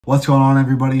What's going on,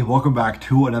 everybody? Welcome back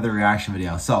to another reaction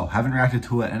video. So, haven't reacted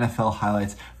to an NFL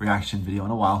highlights reaction video in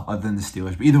a while, other than the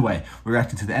Steelers. But either way, we're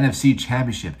reacting to the NFC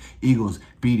Championship. Eagles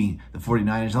beating the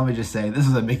 49ers. Let me just say, this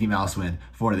is a Mickey Mouse win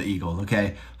for the Eagles,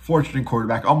 okay? Fourth-string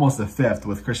quarterback, almost the fifth,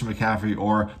 with Christian McCaffrey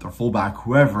or their fullback,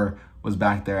 whoever was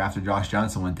back there after Josh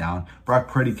Johnson went down. Brock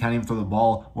Purdy can't even throw the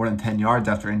ball more than 10 yards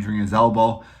after injuring his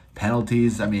elbow.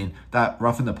 Penalties, I mean, that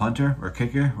roughing the punter or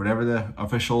kicker, whatever the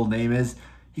official name is,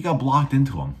 he got blocked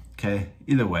into him, okay?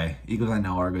 Either way, Eagles I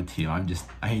know are a good team. I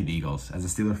hate the Eagles. As a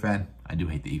Steeler fan, I do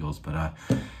hate the Eagles. But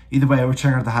either way, we're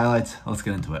checking out the highlights. Let's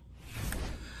get into it.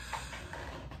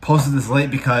 Posted this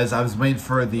late because I was waiting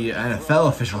for the NFL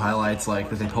official highlights like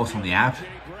that they post on the app.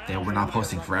 They were not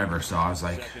posting forever, so I was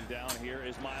like,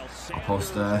 I'll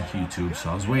post YouTube. So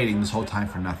I was waiting this whole time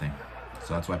for nothing.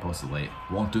 So that's why I posted late.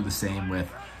 Won't do the same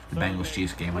with the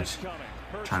Bengals-Chiefs game, which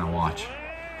I'm trying to watch.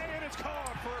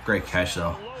 Great catch,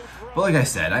 though. But like I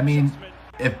said, I mean,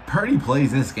 if Purdy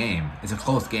plays this game, it's a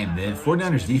close game. The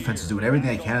 49ers defense is doing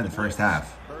everything they can in the first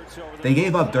half. They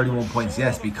gave up 31 points,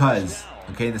 yes, because,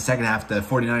 okay, in the second half, the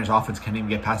 49ers offense can't even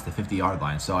get past the 50-yard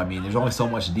line. So, I mean, there's only so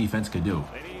much the defense could do.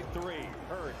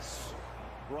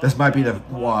 This might be the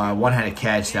one-handed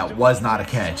catch that was not a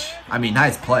catch. I mean,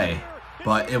 nice play,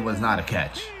 but it was not a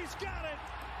catch.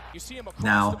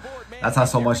 Now, that's not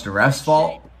so much the ref's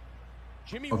fault.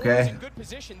 Okay,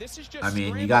 I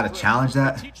mean, you got to challenge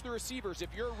that.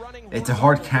 It's a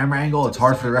hard camera angle. It's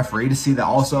hard for the referee to see that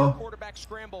also.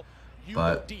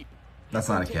 But that's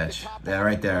not a catch. Yeah,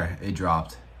 right there, it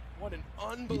dropped.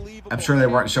 I'm sure they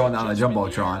weren't showing that on the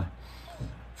Jumbotron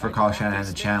for Kyle Shanahan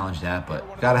to challenge that, but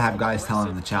you got to have guys telling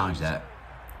him to challenge that.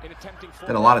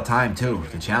 Got a lot of time, too,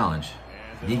 to challenge.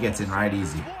 And he gets in right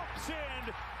easy.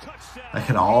 That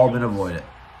could have all been avoided.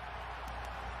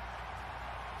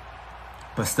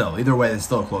 But still, either way, it's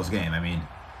still a close game. I mean,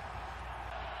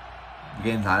 the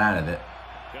game's not out of it.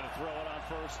 Gonna throw it on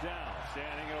first down.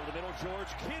 Standing over the middle, George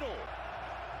Kittle.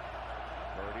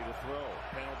 Purdy to throw.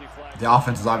 Penalty flag. The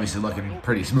offense is obviously looking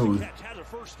pretty smooth.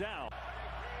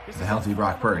 The healthy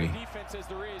Brock Purdy.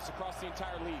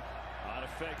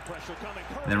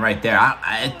 And then right there,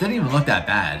 it didn't even look that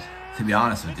bad, to be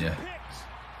honest with you.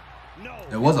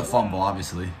 It was a fumble,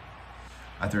 obviously,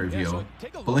 at the review.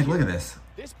 But look at this.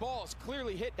 This ball is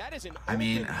clearly hit. That is an I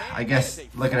mean, I guess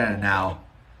looking at it now,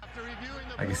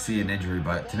 I can see an injury,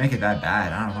 but to make it that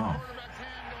bad, I don't know.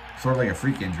 Sort of like a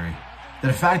freak injury.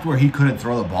 The fact where he couldn't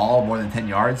throw the ball more than 10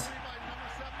 yards,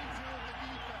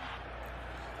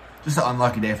 just an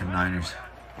unlucky day for the Niners.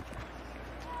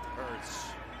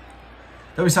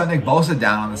 Then we saw Nick Bosa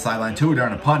down on the sideline too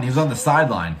during a punt. He was on the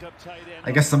sideline.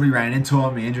 I guess somebody ran into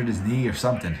him. He injured his knee or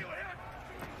something.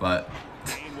 But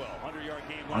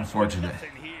unfortunate.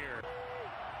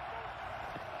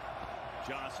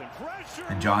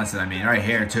 And Johnson, I mean, right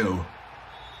here too.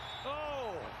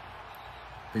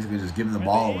 Basically just giving the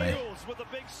ball away.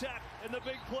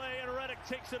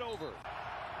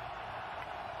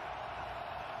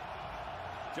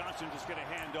 Johnson just going to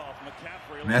hand off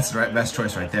McCaffrey. I mean, that's the best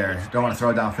choice right there. Don't want to throw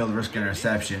it downfield, risk an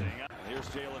interception. Here's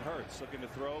Jalen Hurts looking to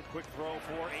throw. Quick throw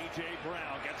for A.J.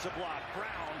 Brown. Gets a block.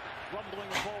 Brown rumbling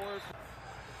forward.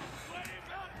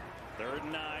 3rd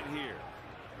and 9 here.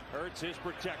 Hurts is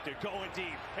protected. Going deep.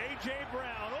 A.J.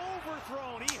 Brown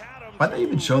overthrown. He had him. Why don't they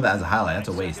even show that as a highlight? That's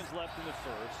a waste. Left in the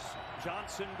first.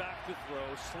 Johnson back to throw.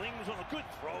 Slings on a good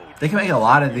throw. They can make a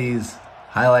lot of these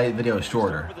highlight videos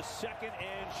shorter. For the second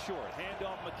and short. Hand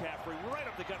off McCaffrey. Right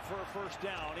up the gut for a first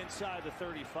down inside the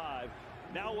 35.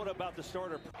 Now what about the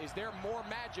starter? Is there more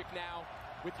magic now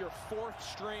with your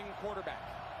 4th-string quarterback?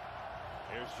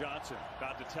 Here's Johnson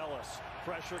about to tell us.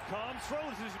 Pressure comes.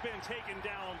 Throws has been taken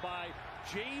down by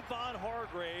Javon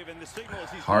Hargrave, and the signal is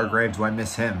he's Hargrave, do I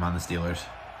miss him on the Steelers?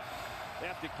 They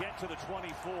have to get to the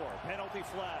 24. Penalty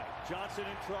flag. Johnson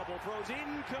in trouble. Throws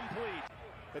incomplete.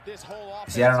 But this whole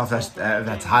offense, see, I don't know if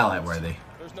that's highlight worthy.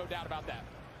 There's no doubt about that.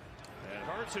 And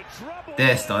Hurts in trouble.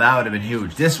 This, though, that would have been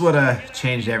huge. This would have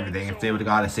changed everything if they would have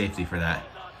got a safety for that.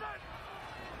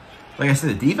 Like I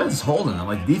said, the defense is holding them.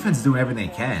 Like, the defense is doing everything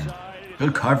they can.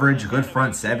 Good coverage, good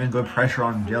front seven, good pressure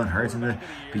on Jalen Hurts in the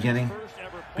beginning.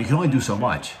 But you can only do so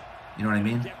much. You know what I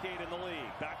mean?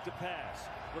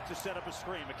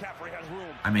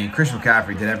 I mean, Christian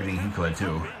McCaffrey did everything he could,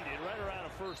 too.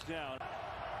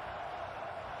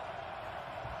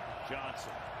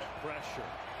 Johnson, pressure.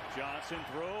 Johnson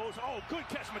throws. Oh, good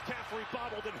catch. McCaffrey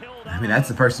bobbled and held out. I mean, that's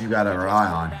the person you got to rely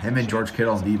on. Him and George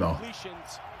Kittle and Debo.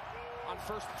 On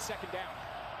 1st and 2nd down.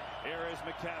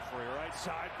 There's McCaffrey, right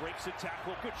side, breaks a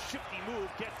tackle, good shifty move,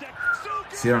 gets that.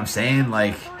 See what I'm saying?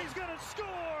 Like,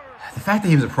 the fact that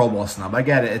he was a Pro Bowl snub, I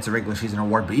get it, it's a regular season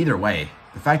award, but either way,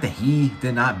 the fact that he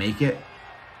did not make it,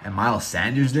 and Miles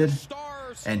Sanders did,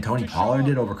 and Tony Pollard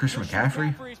did over Christian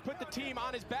McCaffrey,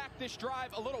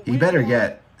 he better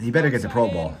get the Pro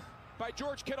Bowl.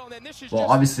 Well,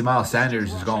 obviously Miles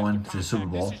Sanders is going to the Super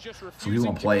Bowl, so he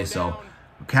won't play, so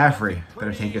McCaffrey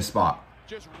better take his spot.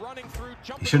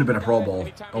 He should have been a Pro Bowl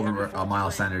over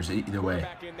Miles Sanders either way.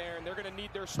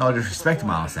 No disrespect to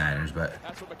Miles Sanders, but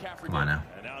come on now.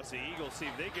 And now it's the Eagles, see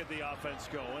if they get the offense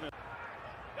going.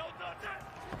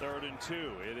 3rd and 2.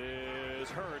 It is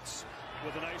Hurts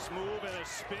with a nice move and a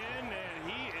spin, and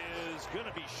he is going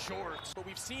to be short. But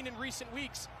we've seen in recent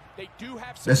weeks, they do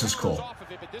have. This is cool.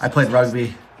 I played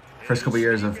rugby first couple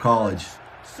years of college,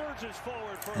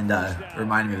 and it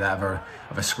reminded me of that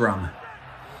of a scrum.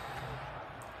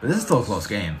 But this is still a close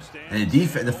game, and the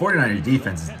 49ers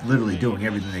defense is literally doing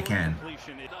everything they can.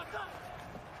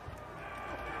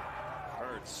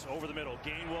 Hurts over the middle.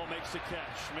 Gainwell makes a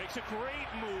catch, makes a great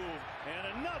move, and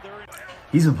another.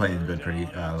 He's been playing good pretty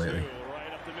lately.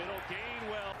 Right up the middle.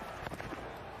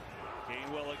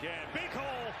 Gainwell again. Big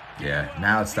hole. Yeah,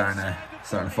 now it's starting to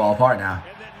fall apart now.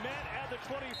 And then met at the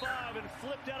 25 and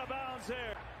flipped out of bounds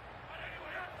there.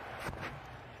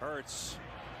 Hurts.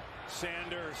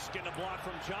 Sanders getting a block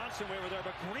from Johnson way over there,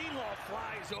 but Greenlaw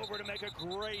flies over to make a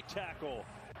great tackle.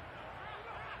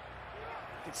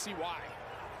 You can see why.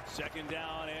 2nd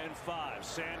down and 5.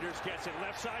 Sanders gets it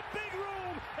left side, big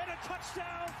room, and a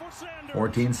touchdown for Sanders.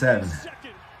 14-7.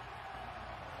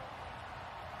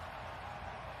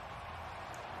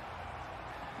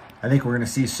 I think we're going to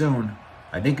see soon.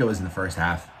 I think it was in the first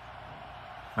half.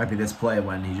 Might be this play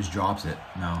when he just drops it.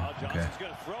 No, okay.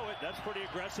 That's pretty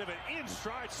aggressive and in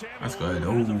stride. That's good.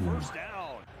 Ooh.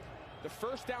 The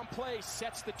first down play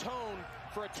sets the tone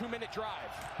for a 2-minute drive.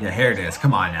 Yeah, here it is.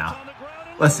 Come on now.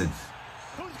 Listen,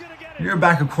 you're a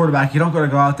backup quarterback. You don't got to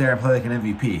go out there and play like an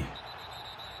MVP.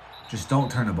 Just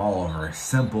don't turn the ball over.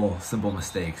 Simple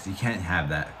mistakes. You can't have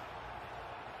that.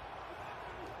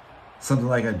 Something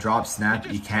like a drop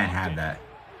snap, you can't have that.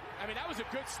 I mean, that was a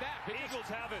good snap. The Eagles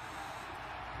have it.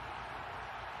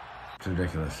 It's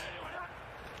ridiculous.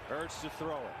 Urge to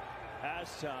throw it.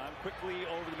 Has time. Quickly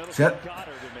over the middle. See that?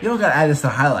 You don't gotta add this to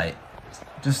highlight.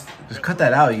 Just cut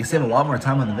that out. You can save a lot more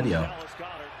time on the video.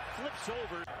 Flips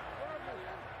over.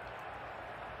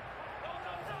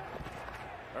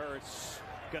 Ertz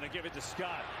gonna give it to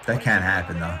Scott. That can't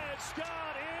happen though.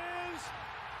 Scott is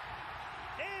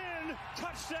in.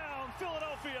 Touchdown,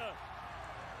 Philadelphia.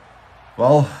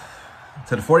 Well,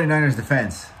 to the 49ers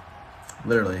defense,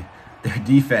 literally, their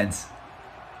defense,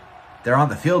 they're on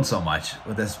the field so much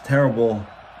with this terrible,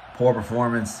 poor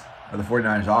performance of the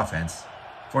 49ers offense.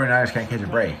 49ers can't catch a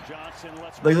break.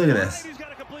 Look at this.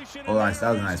 Oh, that was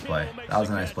a nice play. That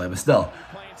was a nice play. But still,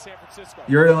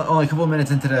 you're only a couple of minutes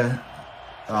into the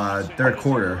 3rd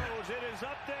quarter,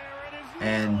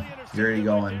 and you're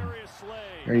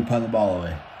already punting the ball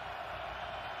away.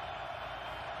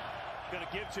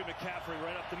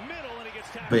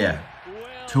 But yeah,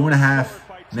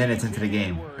 2.5 minutes into the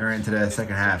game, or into the 2nd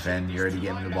half, and you're already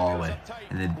getting the ball away.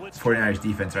 And the 49ers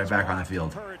defense right back on the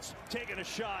field.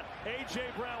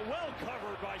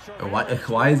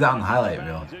 Why is that on the highlight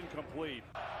reel?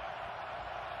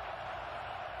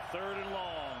 3rd and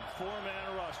long,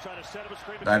 4-man rush, trying to set up a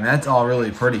screen. I mean, that's all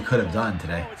really Purdy could have done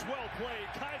today.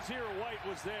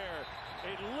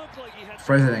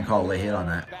 Surprised I didn't call a late hit on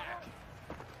that.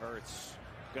 Hurts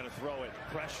gonna throw it,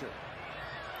 pressure.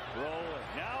 Rolling.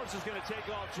 Now it's just going to take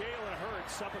off Jalen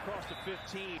Hurts up across the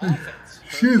 15.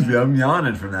 Excuse me, I'm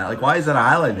yawning from that. Like, why is that a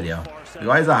highlight video? Like,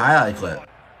 why is that a highlight clip?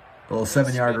 A little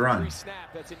 7-yard run.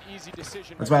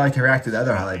 That's why I like to react to the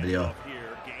other highlight video.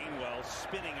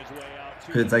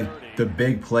 Because it's like the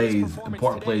big plays,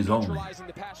 important plays only.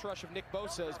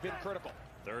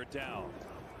 3rd down.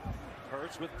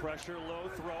 Hurts with pressure, low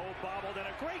throw, bobbled, and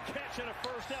a great catch and a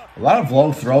 1st down. A lot of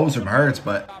low throws from Hurts,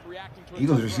 but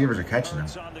Eagles receivers are catching them.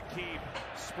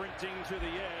 Sprinting to the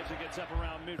edge, it gets up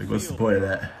around midfield. Like, what's the point of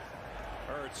that?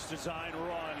 Hurts design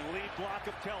run, lead block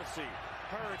of Kelsey.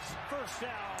 Hurts 1st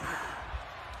down.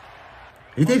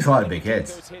 He takes a lot of big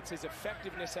hits. His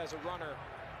effectiveness as a runner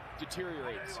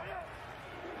deteriorates.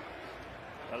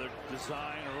 Another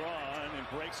design run and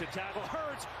breaks a tackle.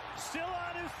 Hurts still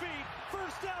on his feet.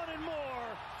 1st down and more.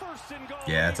 1st and goal.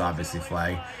 Yeah, it's obviously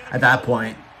flag. At that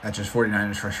point, that's just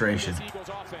 49ers frustration.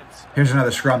 Here's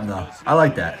another scrum, though. I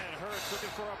like that.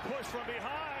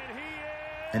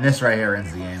 And this right here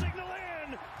ends the game.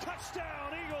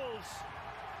 Touchdown, Eagles.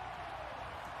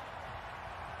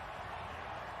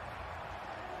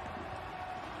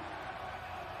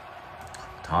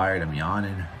 tired. I'm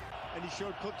yawning. And he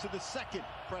showed clips of the second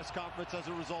press conference as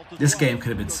a result of This game could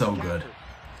have been so good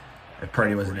if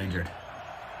Purdy wasn't injured.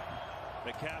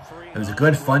 It was a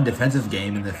good, fun defensive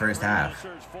game in the first half.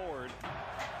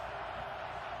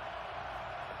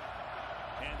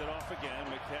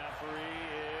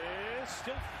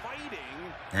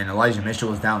 And Elijah Mitchell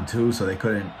was down too, so they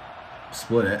couldn't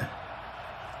split it.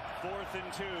 4th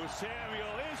and 2.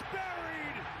 Samuel is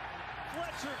buried.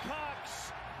 Fletcher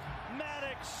Cox.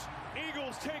 Maddox.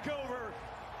 Eagles take over.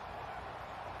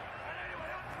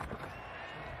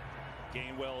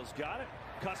 Gainwell's got it.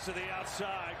 Cuts to the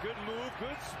outside. Good move.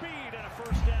 Good speed and a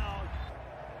first down.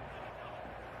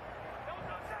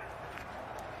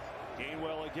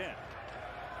 Gainwell again.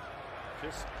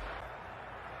 Just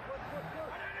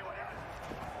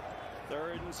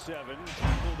 3rd and 7.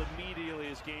 Tackled immediately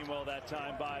as Gainwell that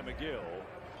time by McGill.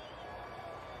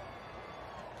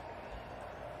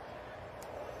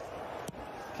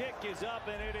 Kick is up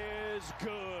and it is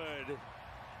good.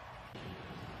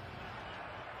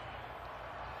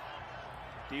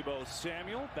 Deebo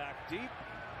Samuel back deep.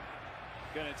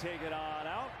 Gonna take it on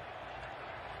out.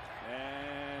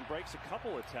 And breaks a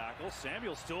couple of tackles.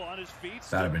 Samuel still on his feet.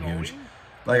 That'd have been huge.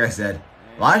 Like I said,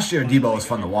 last year Deebo was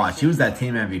fun to watch. He was that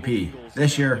team MVP.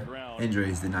 This year,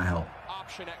 injuries did not help.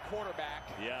 Option at quarterback.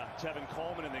 Yeah, Tevin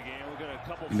Coleman in the game. We've got a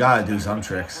couple. You gotta do some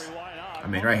tricks. I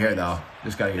mean, right here though,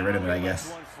 just gotta get rid of it, I guess.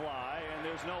 One fly, and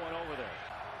there's no one over there.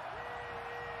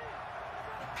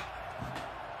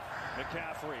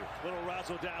 McCaffrey, little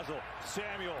razzle-dazzle.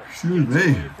 Samuel. Excuse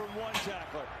me. From one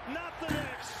tackler, not the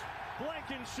next.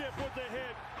 Blankenship with the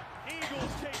hit.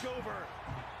 Eagles take over.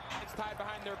 It's tied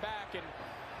behind their back, and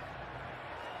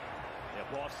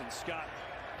yeah, Boston Scott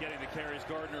getting the carries.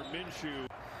 Gardner Minshew.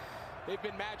 They've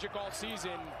been magic all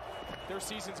season. Their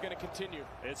season's going to continue.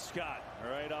 It's Scott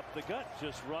right up the gut,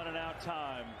 just running out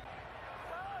time.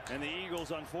 And the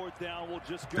Eagles on 4th down will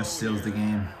just go. This seals the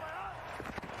game.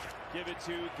 Give it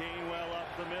to Gainwell up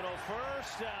the middle.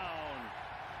 First down.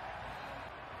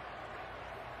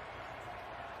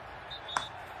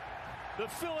 The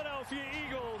Philadelphia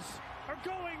Eagles are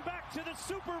going back to the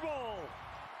Super Bowl.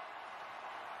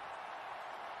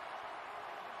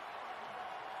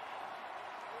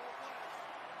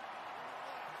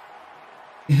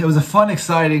 It was a fun,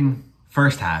 exciting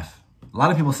first half. A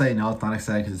lot of people say no, it's not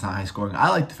exciting because it's not high scoring. I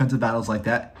like defensive battles like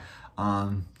that.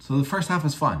 So the first half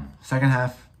was fun. Second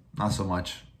half, not so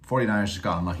much. 49ers just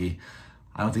got unlucky.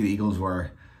 I don't think the Eagles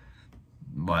were,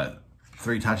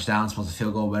 3 touchdowns plus a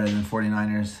field goal better than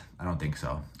 49ers? I don't think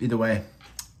so. Either way,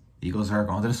 the Eagles are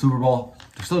going to the Super Bowl.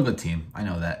 They're still a good team. I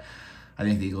know that. I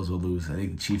think the Eagles will lose. I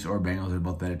think the Chiefs or Bengals are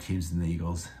both better teams than the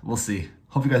Eagles. We'll see.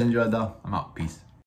 Hope you guys enjoyed though. I'm out. Peace.